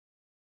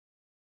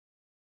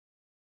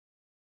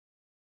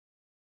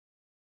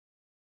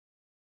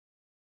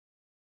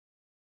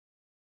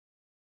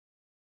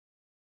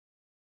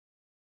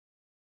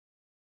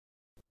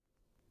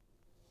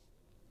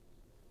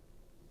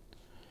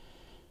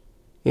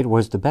It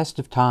was the best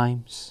of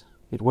times.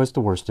 It was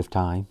the worst of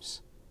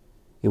times.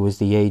 It was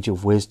the age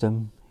of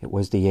wisdom. It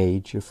was the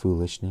age of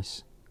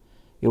foolishness.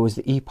 It was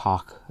the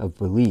epoch of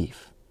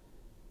belief.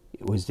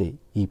 It was the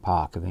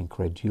epoch of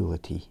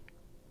incredulity.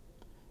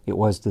 It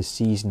was the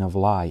season of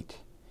light.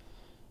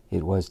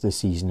 It was the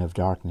season of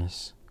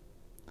darkness.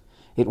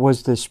 It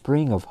was the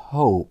spring of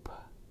hope.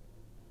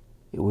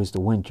 It was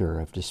the winter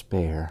of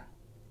despair.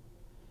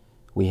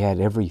 We had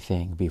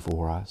everything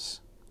before us.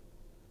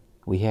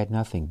 We had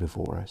nothing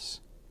before us.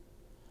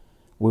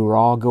 We were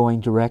all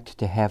going direct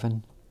to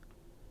heaven.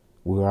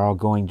 We were all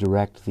going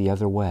direct the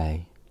other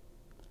way.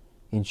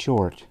 In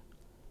short,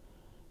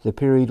 the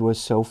period was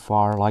so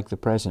far like the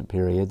present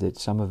period that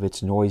some of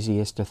its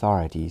noisiest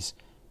authorities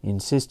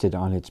insisted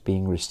on its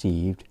being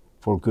received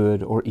for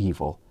good or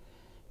evil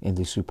in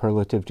the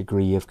superlative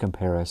degree of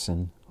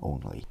comparison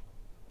only.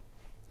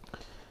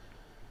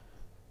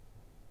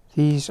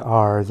 These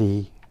are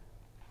the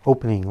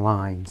opening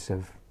lines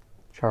of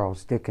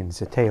Charles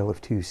Dickens' A Tale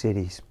of Two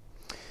Cities.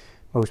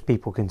 Most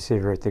people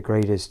consider it the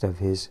greatest of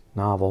his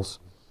novels.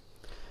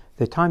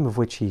 The time of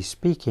which he's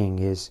speaking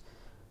is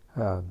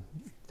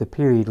the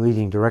period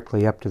leading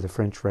directly up to the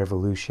French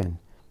Revolution.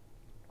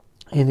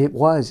 And it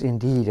was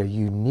indeed a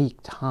unique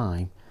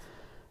time.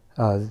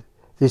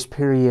 This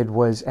period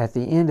was at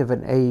the end of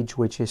an age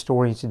which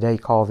historians today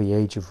call the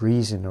Age of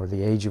Reason or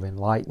the Age of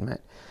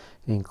Enlightenment.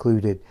 It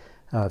included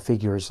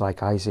figures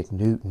like Isaac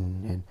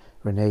Newton and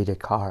René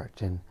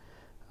Descartes and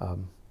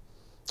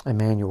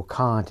Immanuel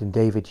Kant and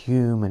David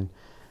Hume and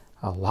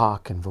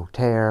Locke and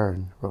Voltaire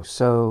and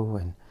Rousseau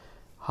and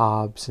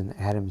Hobbes and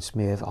Adam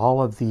Smith,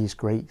 all of these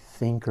great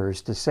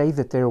thinkers. To say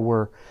that there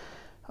were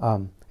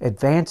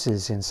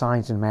advances in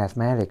science and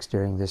mathematics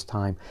during this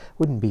time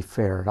wouldn't be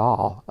fair at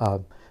all.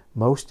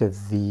 Most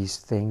of these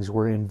things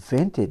were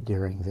invented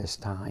during this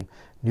time.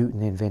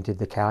 Newton invented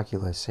the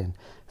calculus and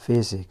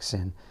physics,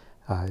 and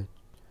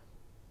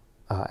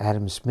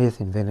Adam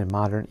Smith invented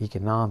modern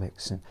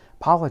economics, and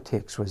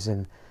politics was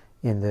in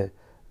the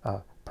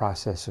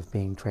process of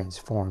being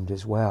transformed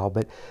as well.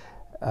 But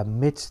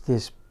amidst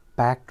this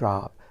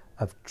backdrop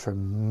of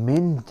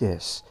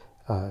tremendous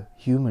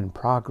human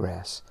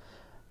progress,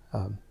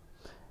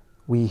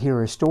 we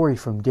hear a story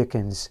from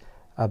Dickens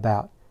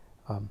about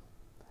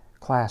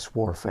class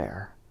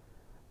warfare,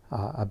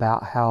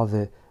 about how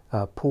the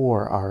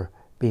poor are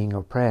being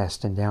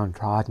oppressed and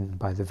downtrodden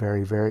by the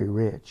very, very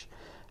rich,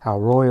 how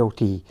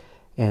royalty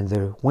and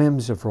the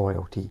whims of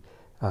royalty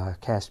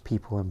cast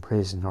people in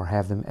prison or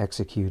have them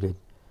executed.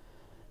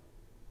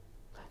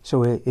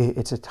 So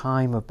it's a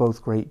time of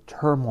both great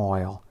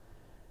turmoil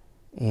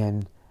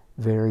and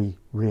very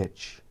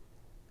rich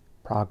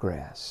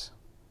progress.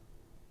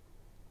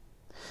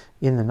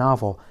 In the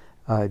novel,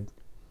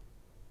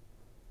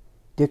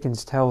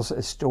 Dickens tells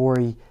a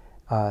story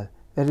that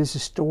is a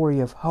story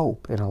of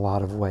hope in a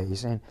lot of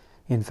ways. And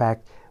in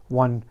fact,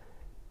 one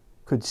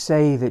could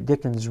say that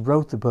Dickens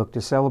wrote the book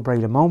to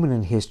celebrate a moment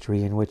in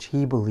history in which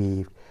he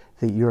believed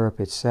that Europe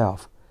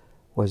itself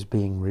was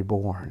being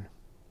reborn.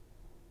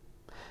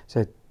 It's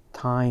a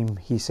time,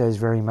 he says,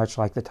 very much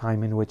like the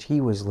time in which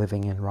he was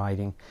living and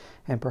writing,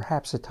 and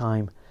perhaps a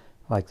time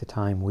like the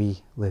time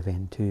we live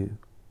in too.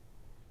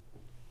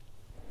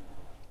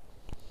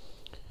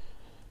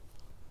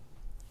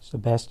 It's the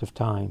best of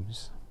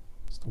times.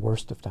 It's the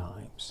worst of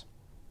times.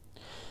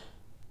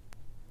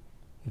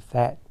 If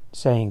that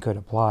saying could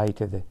apply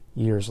to the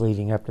years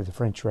leading up to the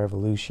French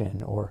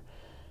Revolution or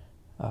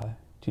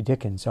to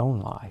Dickens' own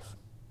life,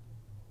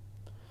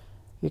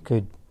 it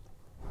could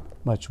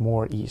much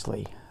more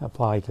easily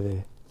apply to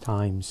the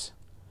times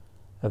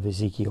of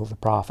Ezekiel the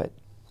prophet.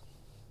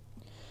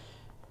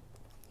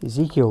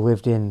 Ezekiel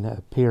lived in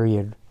a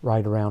period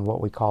right around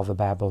what we call the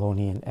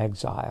Babylonian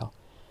exile.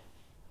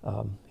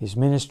 His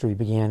ministry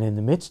began in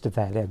the midst of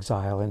that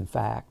exile, in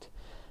fact.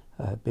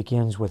 It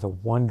begins with a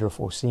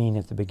wonderful scene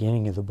at the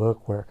beginning of the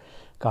book where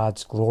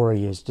God's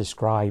glory is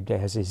described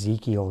as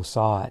Ezekiel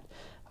saw it.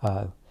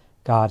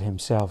 God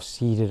himself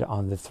seated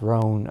on the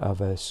throne of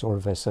a sort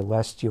of a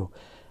celestial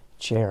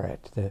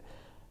chariot. The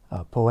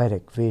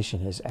poetic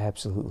vision is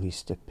absolutely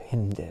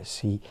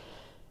stupendous.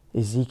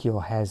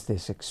 Ezekiel has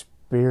this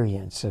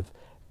experience of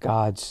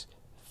God's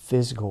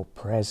physical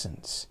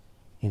presence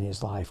in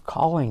his life,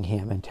 calling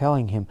him and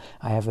telling him,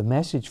 I have a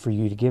message for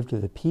you to give to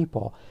the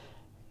people,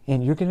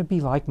 and you're going to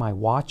be like my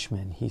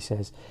watchman. He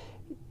says,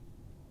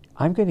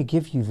 I'm going to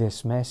give you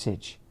this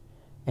message,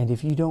 and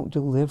if you don't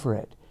deliver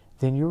it,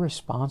 then you're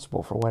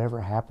responsible for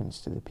whatever happens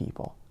to the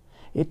people.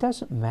 It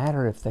doesn't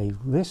matter if they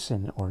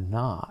listen or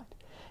not.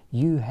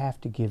 You have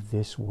to give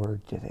this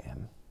word to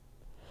them.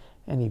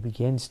 And he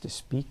begins to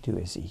speak to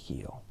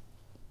Ezekiel.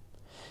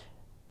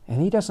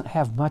 And he doesn't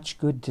have much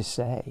good to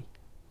say.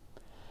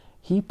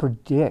 He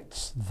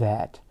predicts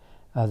that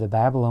the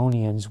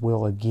Babylonians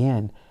will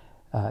again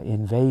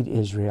invade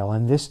Israel,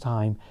 and this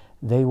time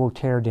they will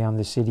tear down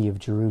the city of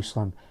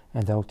Jerusalem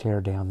and they'll tear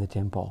down the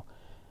temple.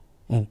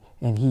 And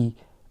he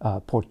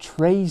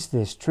portrays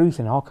this truth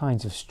in all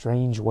kinds of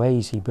strange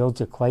ways. He builds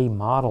a clay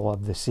model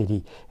of the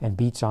city and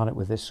beats on it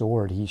with a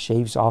sword. He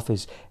shaves off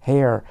his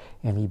hair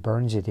and he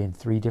burns it in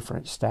 3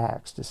 different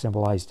stacks to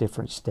symbolize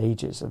different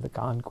stages of the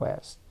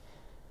conquest.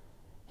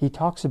 He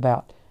talks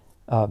about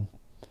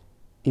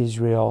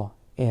Israel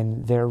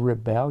and their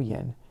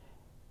rebellion.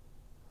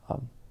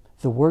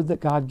 The word that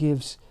God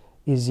gives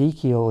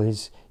Ezekiel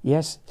is,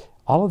 yes,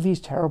 all of these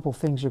terrible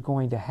things are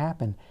going to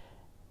happen,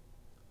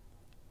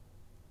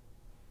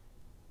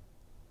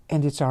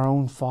 and it's our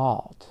own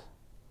fault,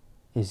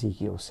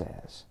 Ezekiel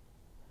says.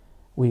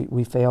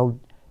 We failed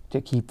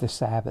to keep the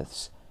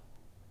Sabbaths.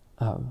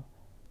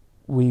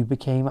 We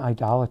became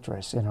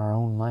idolatrous in our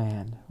own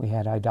land. We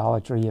had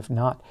idolatry, if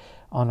not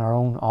on our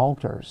own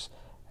altars,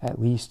 at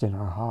least in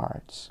our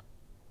hearts.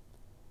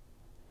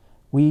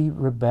 We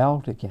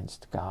rebelled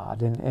against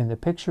God, and the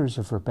pictures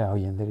of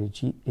rebellion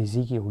that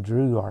Ezekiel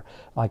drew are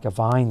like a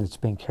vine that's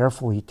been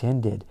carefully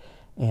tended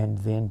and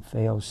then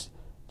fails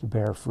to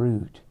bear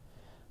fruit,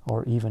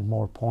 or even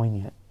more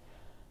poignant,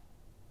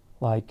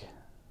 like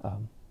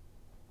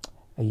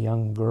a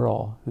young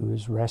girl who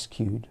is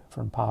rescued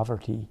from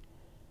poverty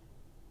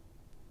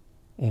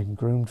and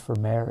groomed for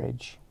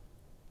marriage,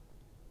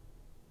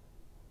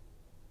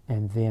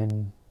 and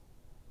then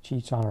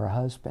cheats on her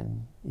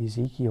husband.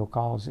 Ezekiel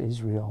calls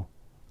Israel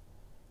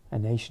a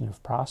nation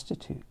of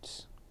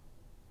prostitutes.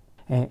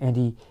 And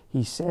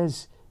he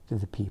says to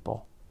the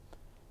people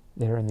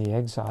there in the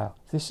exile,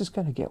 this is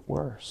going to get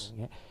worse.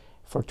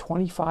 For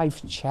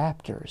 25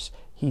 chapters,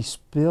 he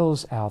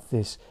spills out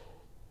this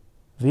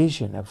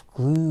vision of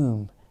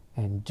gloom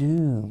and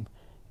doom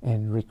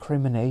and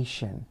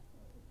recrimination.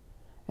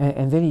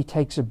 And then he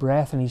takes a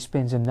breath and he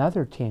spends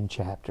another 10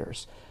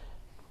 chapters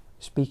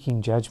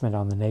speaking judgment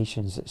on the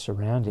nations that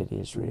surrounded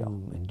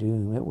Israel and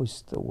doom. It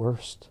was the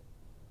worst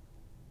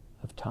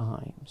of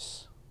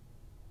times.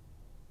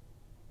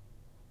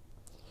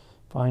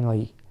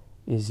 Finally,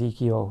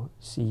 Ezekiel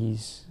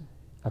sees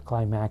a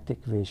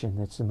climactic vision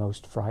that's the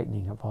most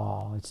frightening of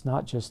all. It's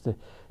not just the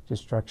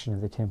destruction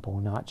of the temple,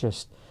 not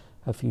just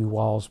a few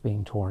walls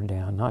being torn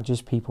down, not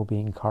just people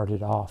being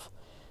carted off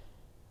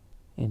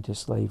into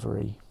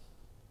slavery.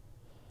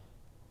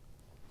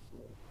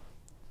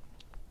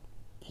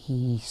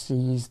 He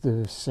sees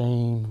the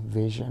same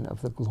vision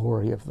of the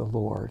glory of the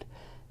Lord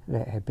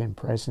that had been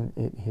present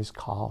in his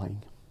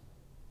calling,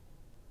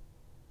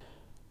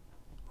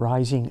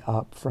 rising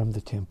up from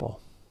the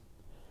temple,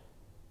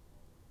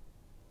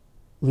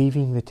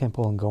 leaving the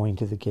temple and going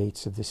to the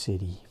gates of the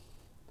city,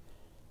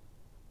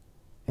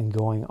 and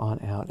going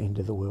on out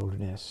into the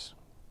wilderness.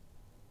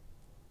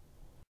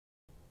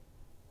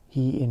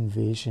 He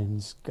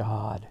envisions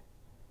God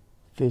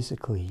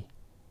physically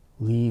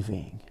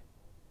leaving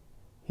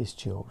his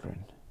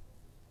children.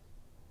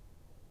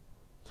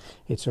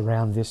 It's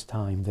around this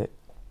time that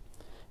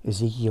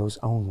Ezekiel's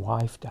own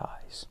wife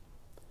dies.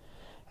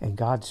 And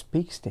God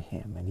speaks to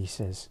him and he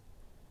says,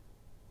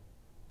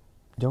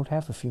 don't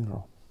have a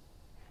funeral.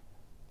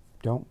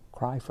 Don't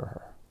cry for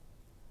her.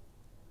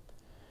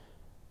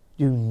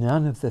 Do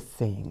none of the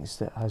things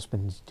that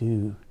husbands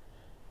do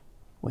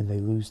when they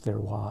lose their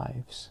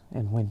wives.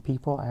 And when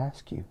people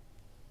ask you,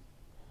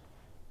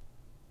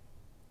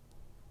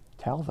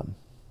 tell them,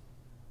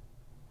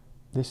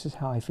 this is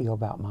how I feel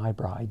about my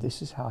bride.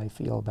 This is how I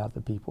feel about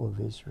the people of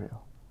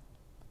Israel.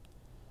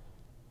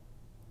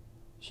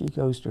 She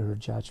goes to her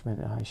judgment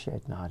and I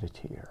shed not a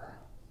tear.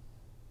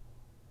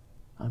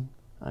 I'm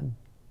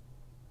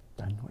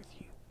done with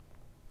you.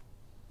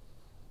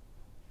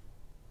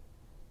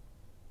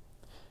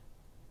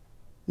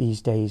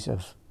 These days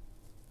of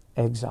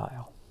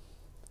exile,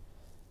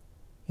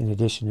 in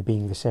addition to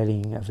being the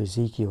setting of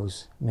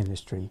Ezekiel's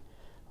ministry,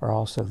 are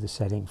also the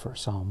setting for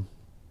Psalm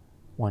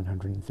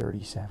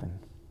 137.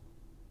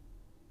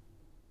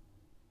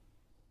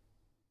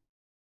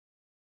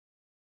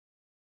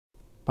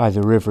 By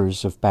the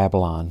rivers of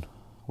Babylon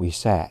we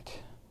sat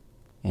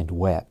and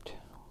wept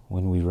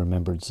when we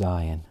remembered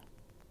Zion.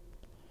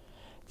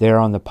 There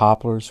on the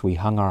poplars we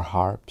hung our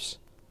harps,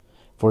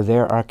 for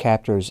there our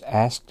captors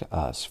asked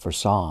us for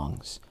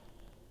songs.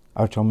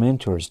 Our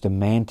tormentors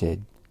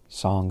demanded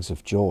songs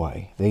of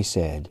joy. They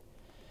said,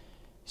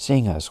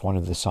 sing us one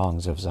of the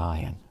songs of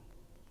Zion.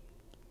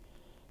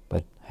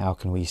 But how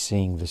can we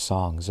sing the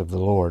songs of the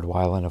Lord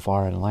while in a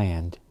foreign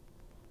land?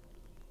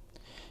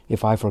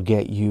 If I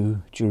forget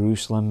you,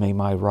 Jerusalem, may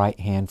my right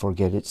hand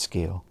forget its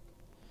skill.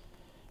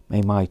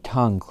 May my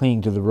tongue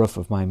cling to the roof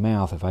of my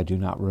mouth if I do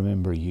not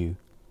remember you,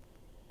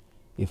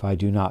 if I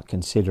do not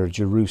consider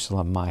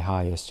Jerusalem my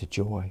highest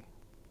joy.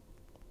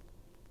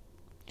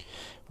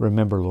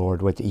 Remember,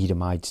 Lord, what the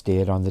Edomites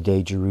did on the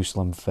day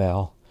Jerusalem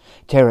fell.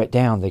 Tear it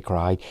down, they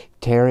cried.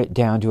 Tear it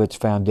down to its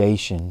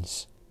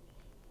foundations.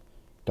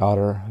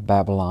 Daughter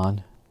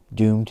Babylon,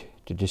 doomed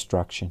to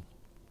destruction.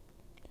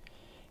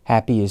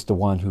 Happy is the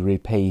one who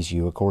repays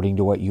you according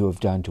to what you have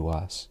done to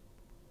us.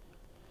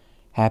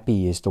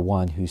 Happy is the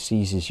one who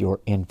seizes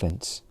your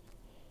infants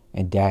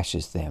and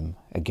dashes them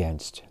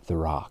against the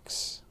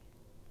rocks.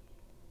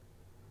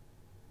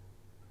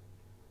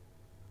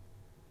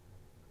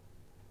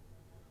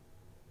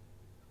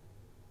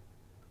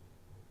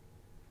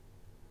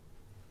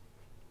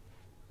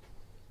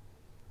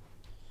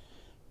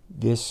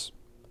 This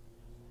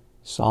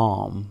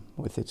psalm,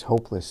 with its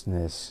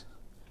hopelessness,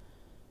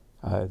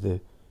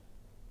 the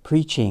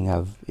preaching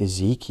of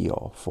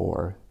Ezekiel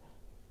for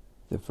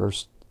the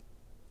first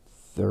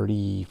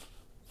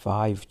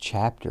 35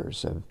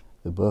 chapters of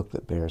the book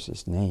that bears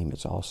his name,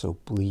 it's also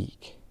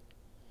bleak.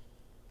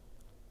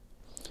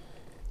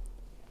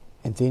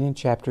 And then in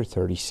chapter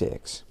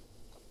 36,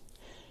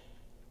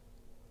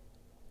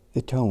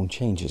 the tone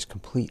changes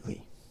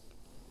completely.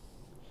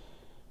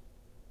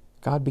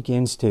 God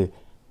begins to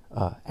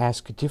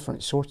ask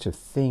different sorts of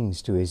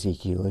things to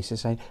Ezekiel. He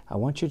says, I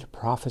want you to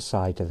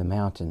prophesy to the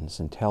mountains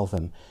and tell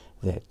them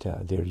that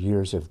their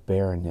years of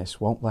barrenness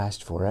won't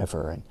last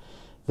forever, and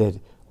that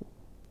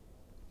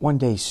one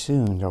day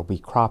soon there'll be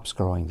crops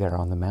growing there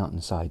on the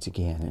mountainsides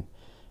again, and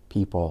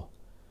people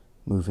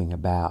moving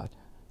about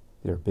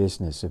their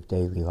business of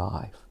daily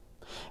life.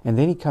 And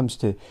then he comes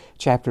to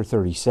chapter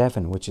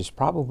 37, which is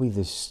probably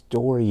the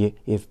story,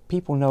 if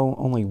people know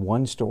only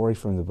one story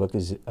from the book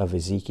of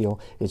Ezekiel,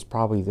 it's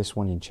probably this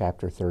one in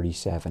chapter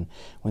 37,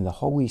 when the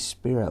Holy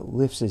Spirit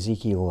lifts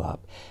Ezekiel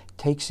up,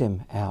 takes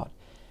him out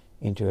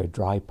into a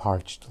dry,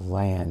 parched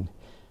land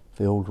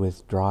filled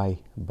with dry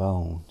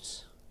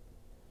bones.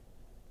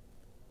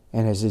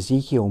 And as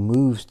Ezekiel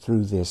moves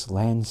through this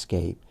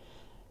landscape,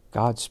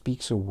 God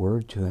speaks a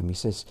word to him. He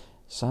says,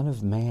 Son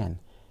of man,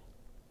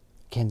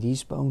 can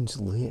these bones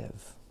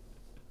live?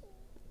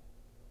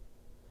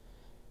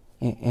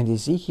 And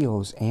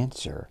Ezekiel's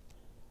answer,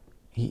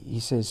 he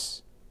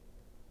says,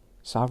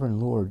 Sovereign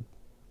Lord,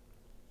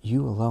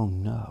 you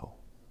alone know.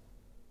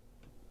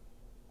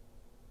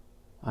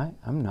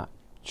 I'm not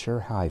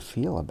sure how I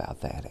feel about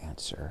that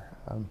answer.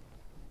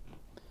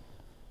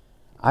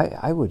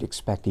 I would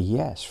expect a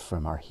yes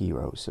from our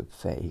heroes of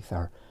faith,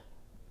 our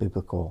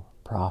biblical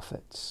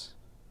prophets.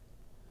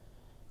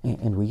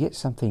 And we get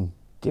something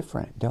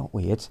different, don't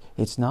we?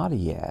 It's not a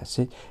yes.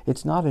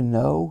 It's not a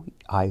no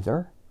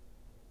either.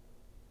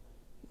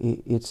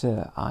 It's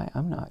a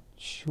I'm not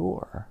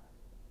sure.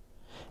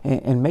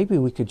 And maybe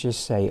we could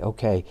just say,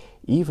 okay,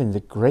 even the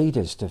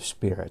greatest of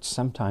spirits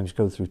sometimes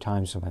go through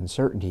times of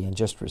uncertainty and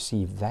just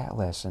receive that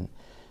lesson.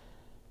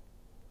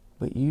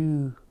 But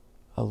you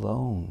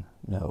alone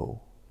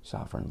know,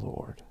 Sovereign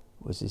Lord,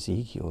 was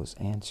Ezekiel's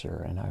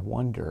answer. And I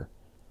wonder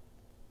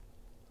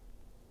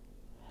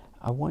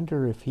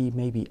if he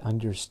maybe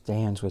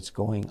understands what's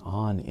going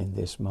on in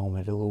this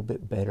moment a little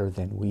bit better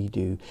than we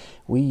do.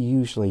 We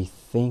usually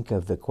think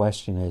of the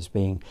question as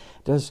being,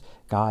 does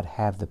God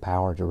have the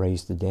power to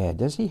raise the dead?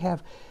 Does he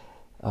have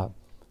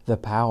the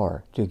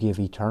power to give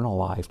eternal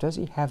life? Does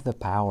he have the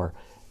power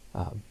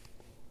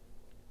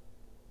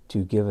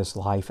to give us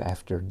life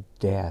after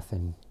death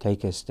and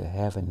take us to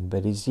heaven?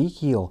 But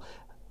Ezekiel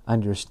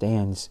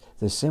understands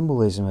the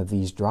symbolism of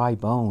these dry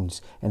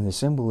bones and the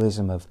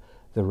symbolism of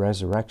the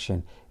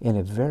resurrection in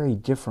a very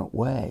different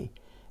way,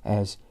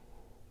 as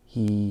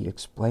he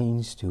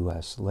explains to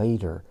us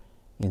later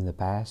in the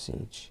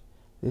passage.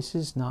 This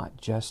is not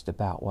just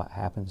about what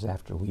happens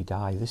after we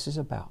die. This is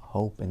about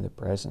hope in the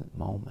present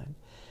moment.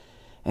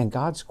 And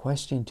God's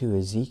question to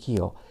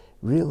Ezekiel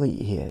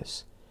really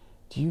is,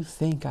 do you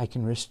think I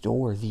can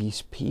restore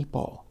these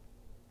people?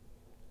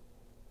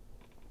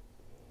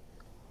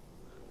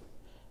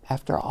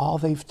 After all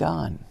they've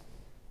done,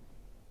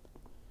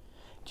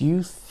 do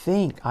you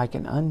think I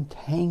can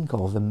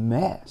untangle the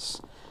mess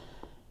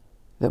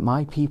that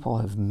my people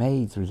have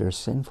made through their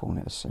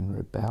sinfulness and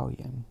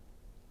rebellion?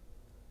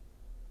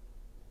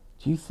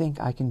 Do you think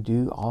I can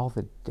do all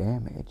the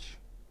damage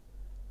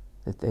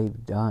that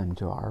they've done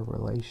to our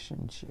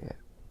relationship?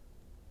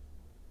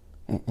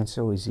 And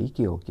so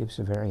Ezekiel gives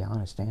a very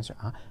honest answer.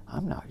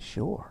 I'm not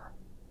sure.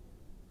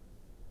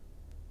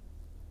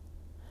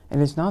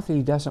 And it's not that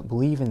he doesn't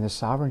believe in the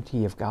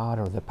sovereignty of God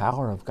or the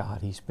power of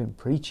God. He's been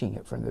preaching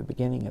it from the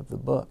beginning of the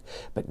book.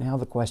 But now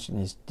the question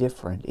is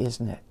different,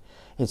 isn't it?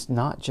 It's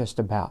not just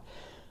about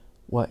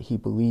what he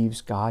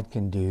believes God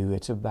can do.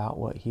 It's about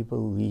what he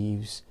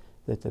believes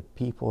that the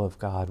people of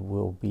God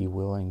will be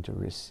willing to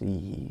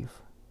receive.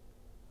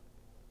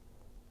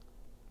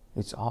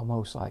 It's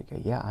almost like,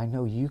 yeah, I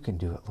know you can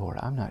do it, Lord.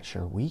 I'm not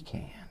sure we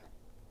can.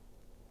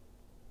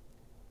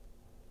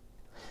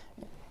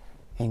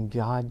 And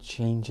God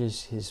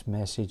changes his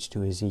message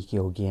to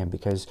Ezekiel again,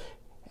 because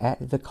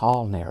at the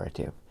call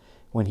narrative,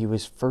 when he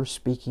was first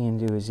speaking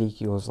into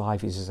Ezekiel's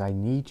life, he says, I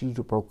need you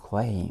to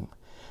proclaim.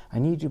 I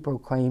need you to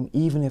proclaim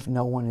even if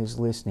no one is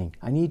listening.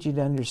 I need you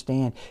to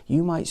understand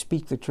you might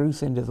speak the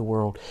truth into the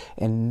world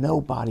and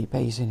nobody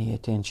pays any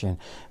attention.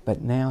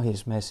 But now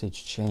his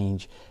message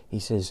changed. He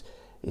says,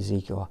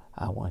 Ezekiel,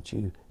 I want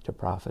you to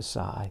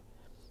prophesy.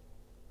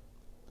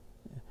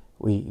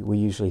 We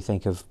usually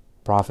think of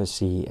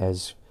prophecy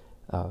as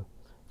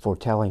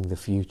foretelling the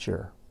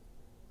future.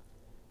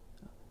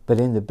 But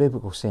in the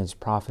biblical sense,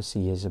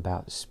 prophecy is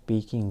about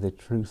speaking the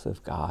truth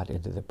of God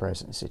into the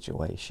present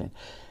situation.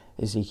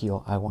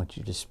 Ezekiel, I want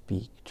you to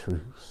speak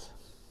truth.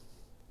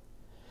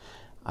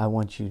 I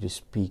want you to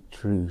speak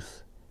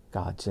truth,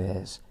 God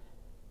says,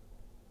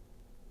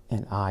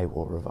 and I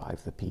will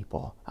revive the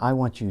people. I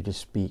want you to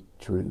speak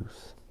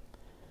truth.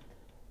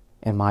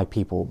 and my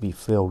people will be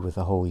filled with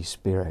the Holy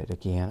Spirit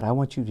again. I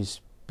want you to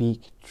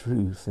speak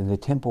truth, and the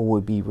temple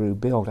will be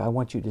rebuilt. I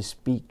want you to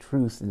speak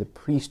truth, and the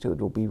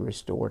priesthood will be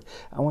restored.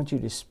 I want you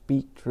to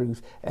speak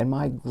truth, and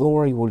my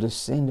glory will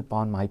descend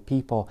upon my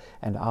people,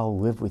 and I'll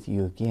live with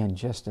you again,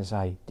 just as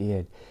I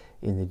did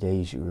in the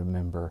days you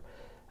remember.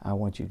 I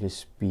want you to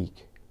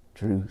speak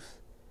truth,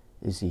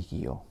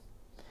 Ezekiel.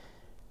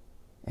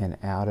 And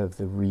out of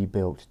the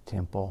rebuilt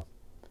temple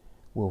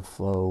will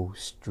flow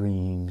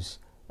streams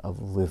of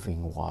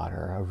living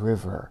water, a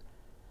river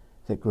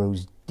that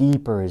grows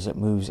deeper as it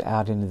moves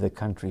out into the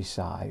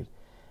countryside,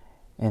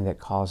 and that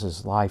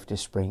causes life to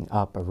spring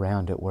up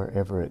around it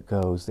wherever it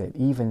goes, that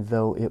even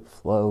though it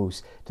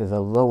flows to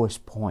the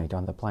lowest point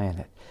on the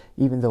planet,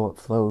 even though it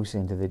flows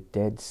into the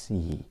Dead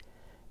Sea,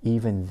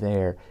 even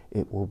there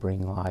it will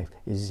bring life.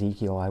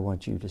 Ezekiel, I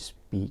want you to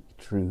speak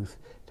truth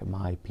to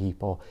my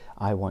people.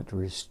 I want to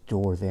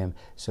restore them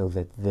so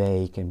that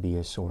they can be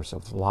a source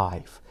of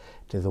life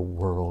to the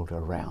world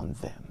around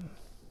them.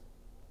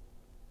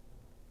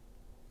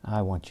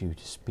 I want you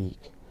to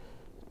speak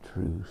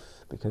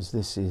truth, because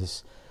this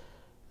is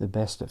the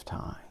best of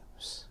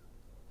times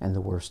and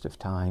the worst of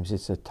times.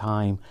 It's a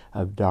time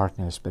of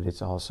darkness, but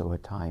it's also a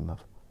time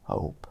of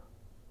hope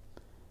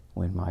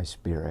when my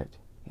Spirit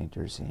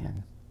enters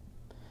in.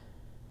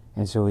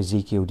 And so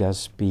Ezekiel does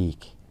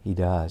speak. He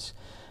does.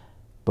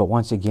 But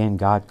once again,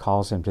 God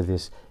calls him to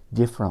this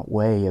different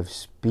way of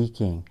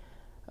speaking,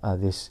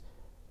 this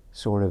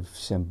sort of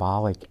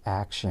symbolic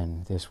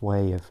action, this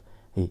way of,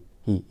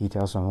 he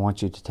tells them, I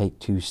want you to take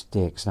 2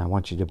 sticks and I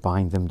want you to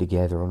bind them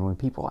together. And when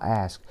people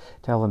ask,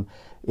 tell them,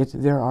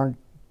 there are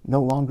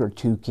no longer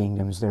 2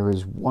 kingdoms. There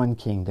is one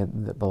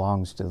kingdom that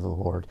belongs to the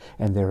Lord,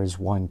 and there is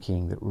one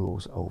king that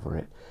rules over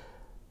it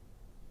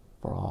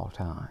for all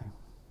time.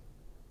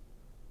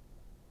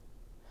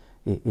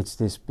 It's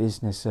this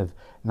business of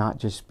not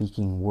just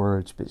speaking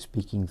words, but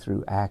speaking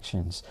through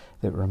actions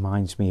that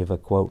reminds me of a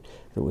quote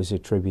that was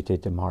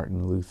attributed to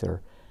Martin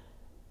Luther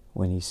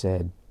when he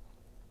said,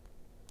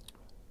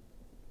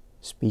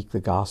 "Speak the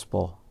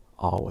gospel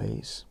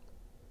always,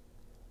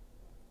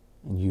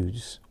 and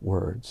use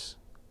words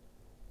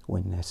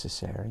when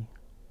necessary."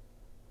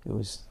 It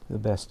was the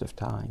best of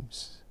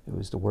times. It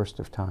was the worst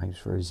of times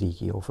for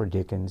Ezekiel, for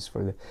Dickens,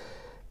 for the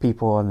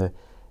people on the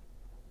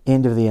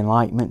end of the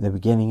Enlightenment, the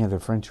beginning of the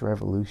French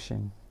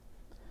Revolution.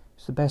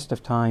 It's the best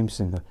of times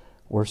and the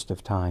worst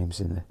of times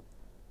in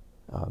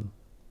the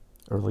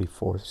early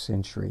 4th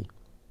century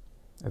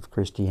of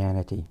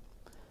Christianity.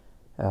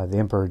 The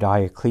Emperor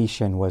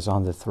Diocletian was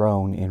on the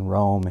throne in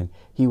Rome, and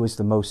he was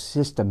the most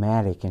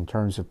systematic in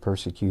terms of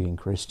persecuting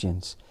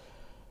Christians.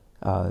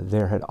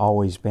 There had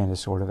always been a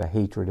sort of a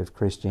hatred of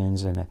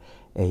Christians and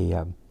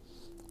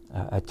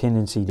a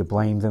tendency to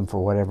blame them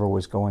for whatever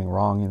was going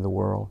wrong in the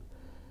world.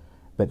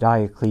 But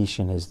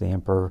Diocletian is the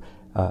emperor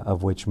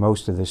of which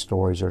most of the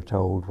stories are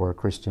told, where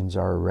Christians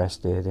are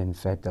arrested and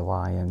fed to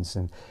lions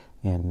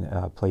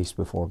and placed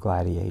before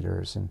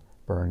gladiators and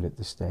burned at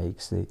the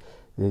stakes.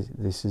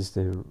 This is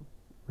the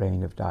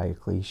reign of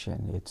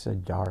Diocletian. It's a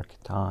dark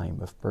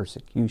time of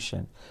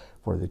persecution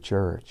for the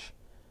church.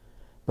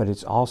 But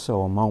it's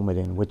also a moment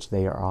in which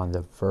they are on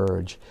the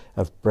verge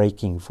of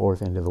breaking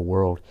forth into the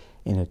world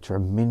in a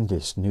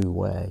tremendous new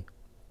way.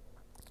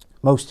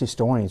 Most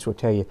historians will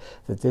tell you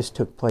that this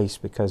took place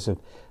because of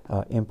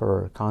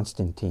Emperor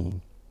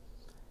Constantine,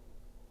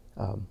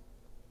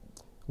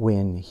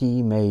 when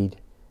he made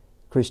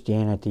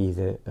Christianity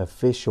the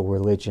official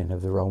religion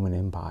of the Roman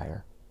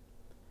Empire.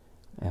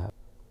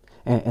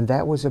 And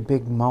that was a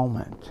big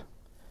moment.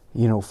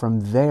 You know, from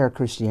there,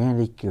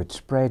 Christianity could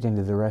spread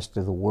into the rest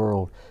of the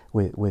world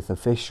with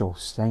official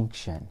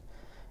sanction.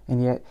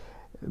 And yet,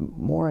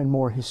 more and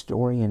more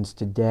historians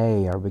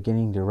today are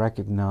beginning to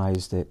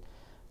recognize that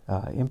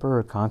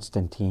Emperor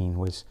Constantine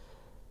was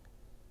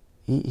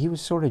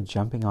sort of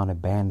jumping on a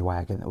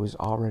bandwagon that was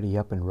already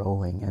up and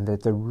rolling, and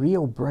that the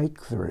real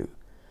breakthrough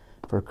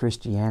for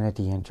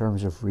Christianity in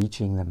terms of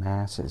reaching the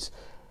masses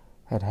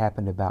had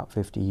happened about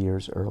 50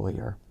 years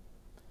earlier.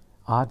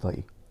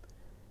 Oddly,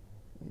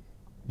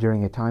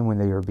 during a time when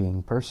they were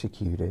being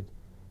persecuted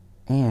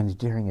and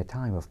during a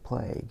time of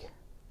plague.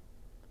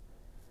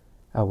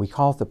 We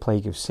call it the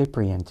Plague of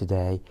Cyprian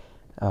today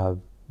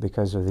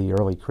because of the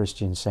early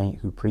Christian saint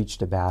who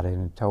preached about it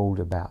and told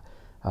about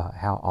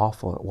how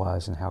awful it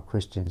was and how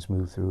Christians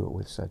moved through it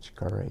with such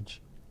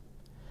courage.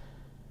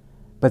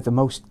 But the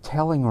most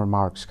telling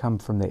remarks come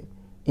from the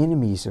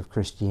enemies of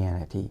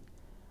Christianity,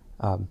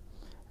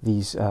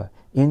 these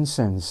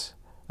ensigns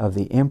of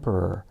the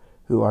emperor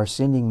who are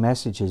sending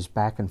messages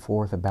back and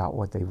forth about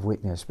what they've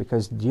witnessed.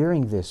 Because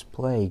during this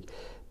plague,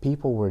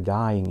 people were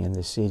dying in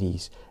the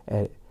cities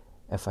at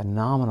a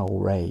phenomenal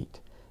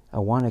rate.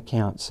 One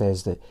account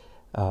says that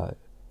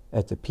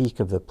at the peak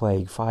of the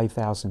plague,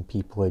 5,000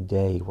 people a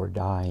day were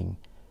dying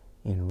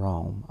in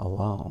Rome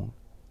alone.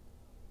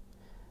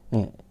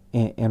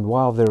 And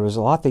while there was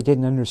a lot they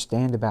didn't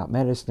understand about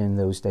medicine in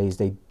those days,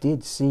 they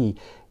did see,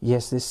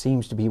 yes, this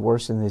seems to be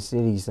worse in the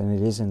cities than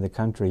it is in the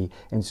country.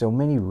 And so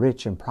many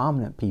rich and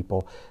prominent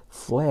people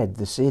fled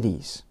the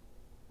cities.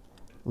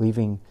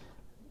 leaving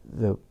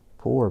the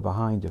poor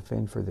behind to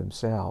fend for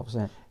themselves.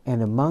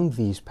 And among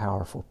these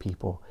powerful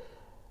people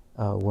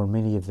were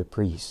many of the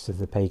priests of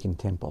the pagan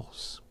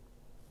temples.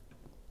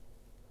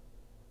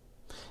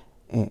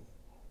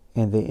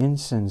 And the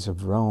ensigns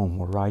of Rome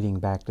were writing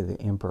back to the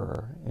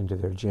emperor and to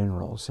their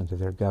generals and to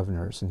their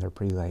governors and their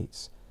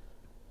prelates.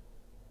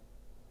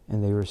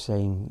 And they were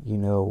saying, you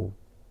know,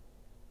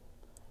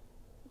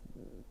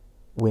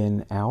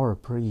 when our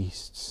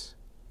priests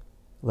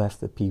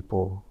left the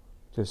people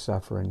to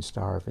suffer and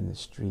starve in the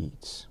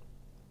streets,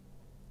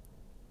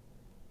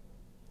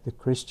 the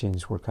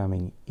Christians were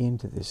coming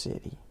into the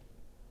city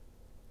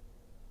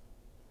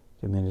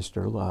to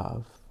minister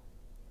love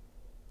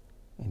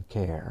and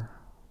care.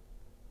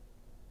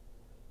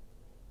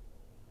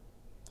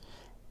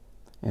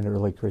 And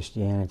early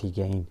Christianity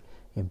gained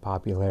in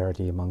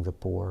popularity among the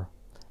poor,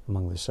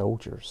 among the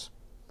soldiers,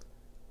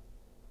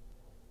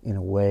 in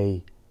a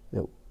way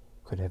that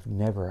could have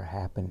never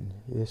happened.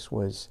 This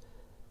was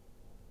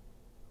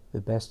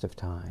the best of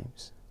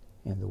times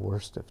and the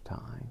worst of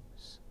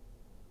times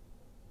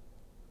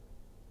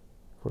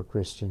for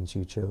Christians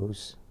who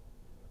chose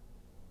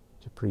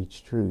to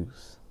preach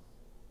truth,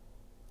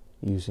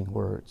 using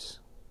words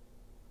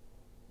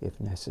if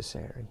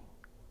necessary.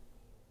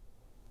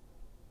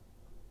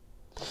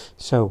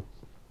 So,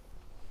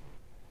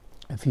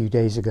 a few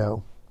days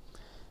ago,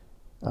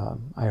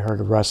 I heard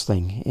a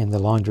rustling in the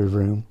laundry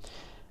room.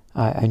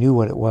 I knew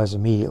what it was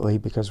immediately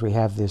because we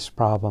have this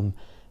problem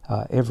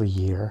every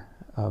year.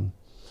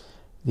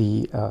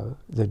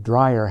 The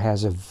dryer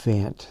has a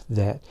vent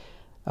that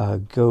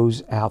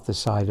goes out the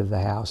side of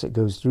the house. It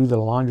goes through the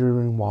laundry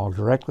room wall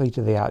directly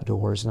to the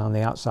outdoors, and on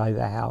the outside of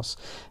the house,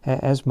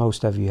 as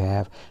most of you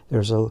have,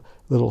 there's a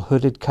little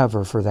hooded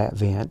cover for that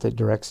vent that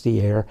directs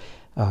the air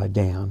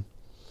down.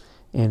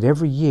 And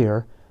every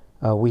year,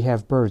 we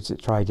have birds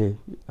that try to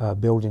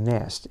build a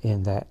nest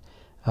in that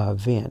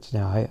vent.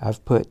 Now,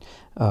 I've put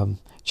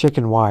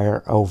chicken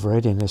wire over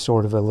it in a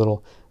sort of a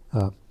little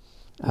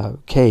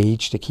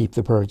cage to keep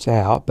the birds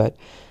out, but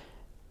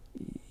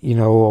you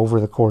know, over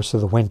the course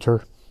of the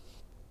winter,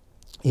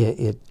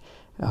 it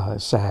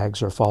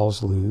sags or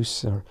falls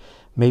loose, or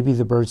maybe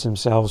the birds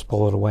themselves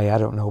pull it away, I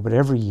don't know, but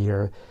every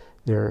year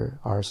there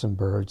are some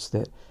birds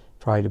that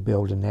try to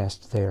build a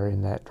nest there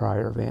in that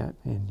dryer vent,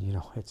 and you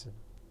know,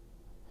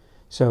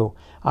 so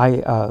I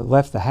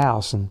left the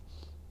house and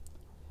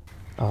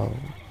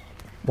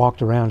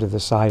walked around to the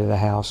side of the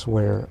house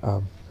where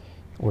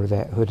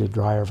that hooded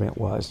dryer vent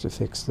was to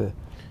fix the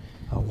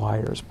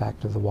wires back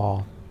to the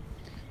wall.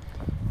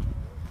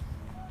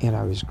 And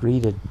I was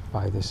greeted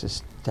by this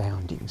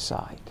astounding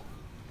sight.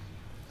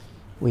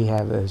 We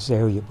have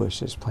azalea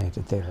bushes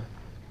planted there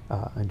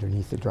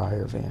underneath the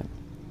dryer vent,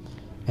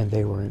 and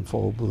they were in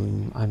full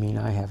bloom. I mean,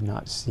 I have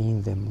not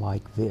seen them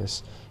like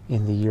this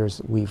in the years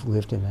that we've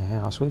lived in the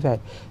house. We've had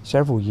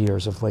several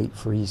years of late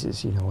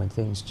freezes, you know, and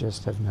things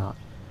just have not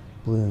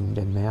bloomed,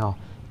 and now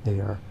they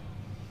are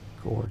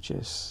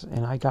gorgeous.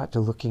 And I got to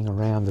looking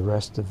around the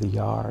rest of the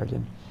yard,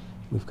 and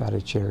we've got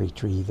a cherry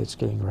tree that's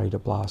getting ready to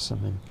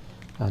blossom, and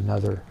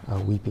another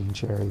weeping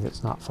cherry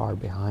that's not far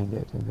behind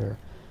it, and there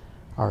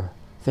are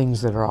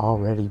things that are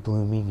already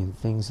blooming and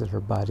things that are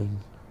budding.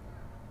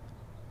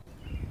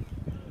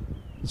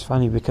 It's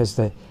funny because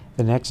the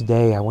next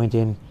day I went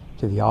in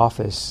to the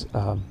office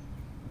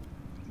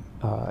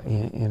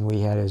and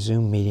we had a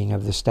Zoom meeting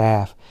of the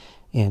staff,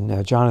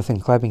 and Jonathan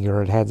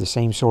Klebinger had the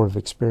same sort of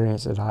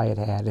experience that I had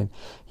had, and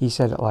he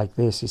said it like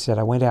this. He said,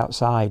 I went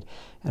outside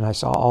and I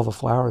saw all the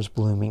flowers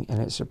blooming, and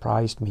it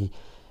surprised me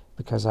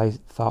because I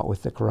thought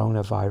with the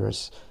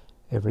coronavirus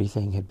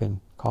everything had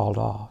been called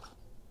off.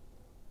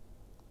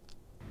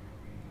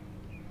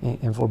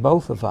 And for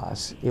both of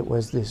us, it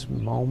was this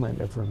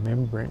moment of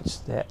remembrance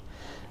that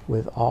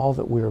with all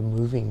that we're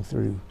moving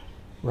through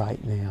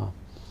right now,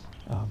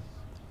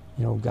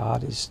 you know,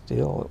 God is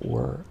still at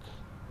work.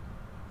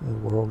 The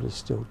world is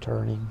still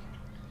turning.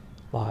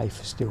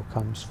 Life still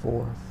comes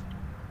forth.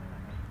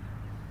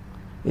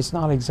 It's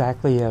not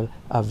exactly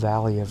a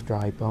valley of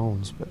dry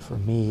bones, but for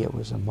me it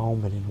was a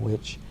moment in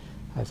which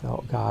I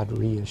felt God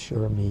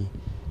reassure me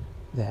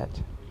that,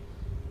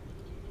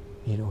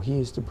 you know, He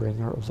is the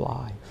bringer of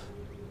life.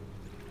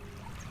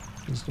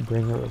 He's the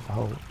bringer of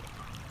hope.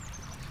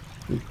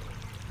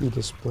 He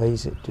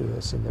displays it to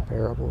us in the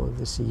parable of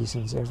the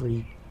seasons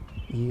every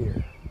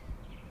year.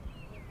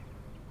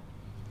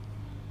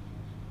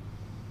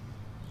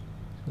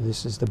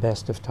 This is the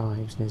best of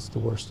times, and it's the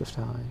worst of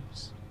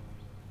times.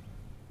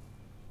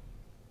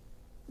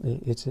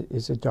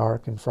 It's a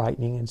dark and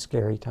frightening and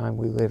scary time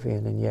we live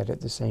in, and yet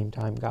at the same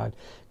time God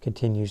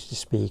continues to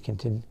speak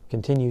and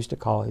continues to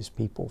call His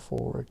people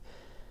forward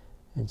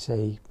and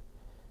say,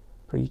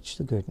 preach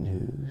the good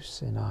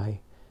news, and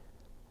I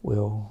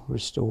will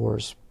restore.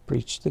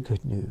 Preach the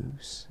good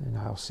news, and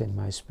I'll send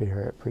my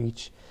Spirit.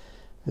 Preach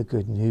the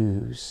good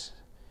news,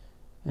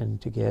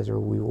 and together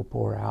we will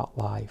pour out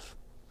life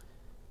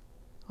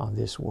on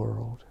this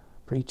world.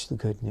 Preach the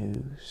good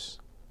news.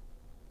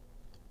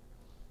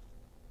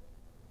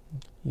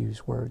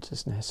 Use words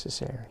as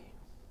necessary.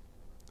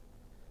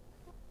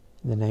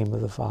 In the name of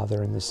the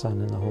Father, and the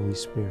Son, and the Holy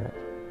Spirit,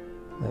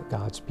 let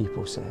God's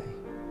people say,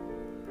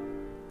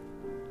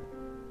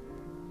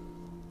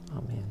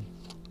 Amen.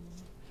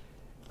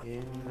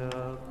 In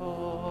the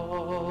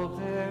bulb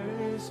there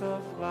is a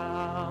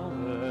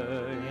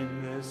flower,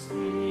 in the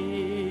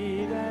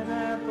seed an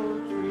apple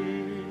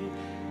tree,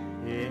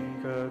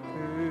 in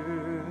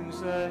cocoons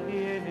a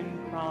hidden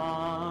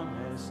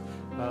promise,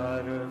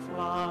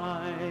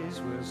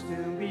 butterflies will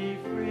still be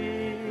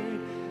free.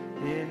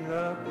 In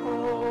the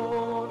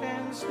cold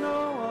and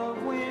snow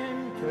of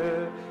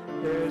winter,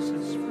 there's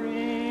a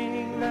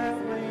spring that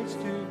waits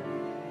to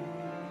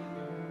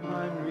be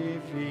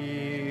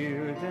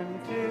unrevealed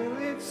until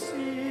its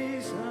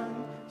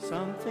season,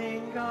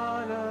 something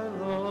God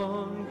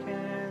alone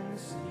can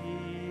see.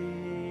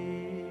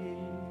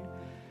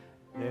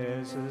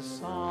 There's a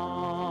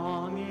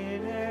song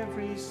in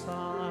every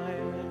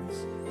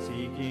silence,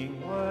 seeking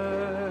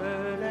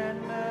word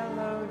and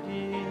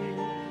melody.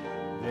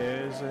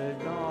 There's a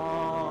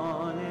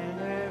dawn in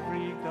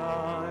every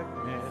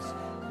darkness,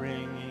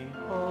 bringing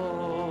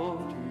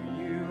hope to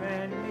you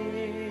and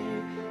me.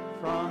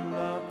 From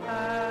the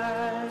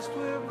past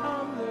will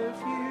come the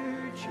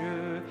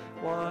future,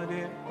 what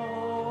it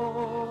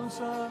holds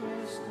a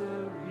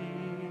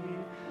mystery,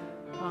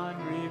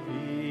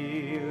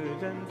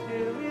 unrevealed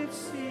until its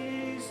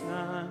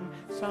season,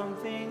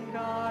 something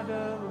God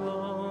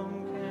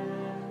alone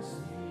can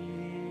see.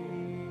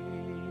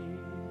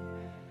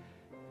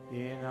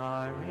 In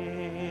our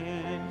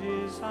end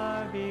is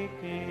our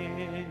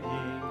beginning,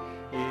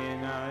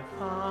 in our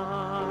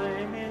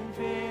time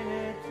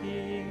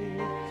infinity.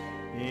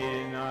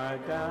 In our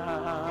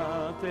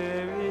doubt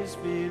there is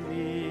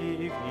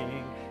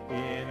believing,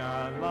 in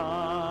our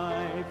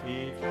life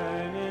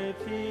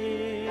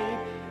eternity.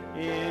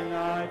 In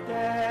our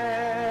death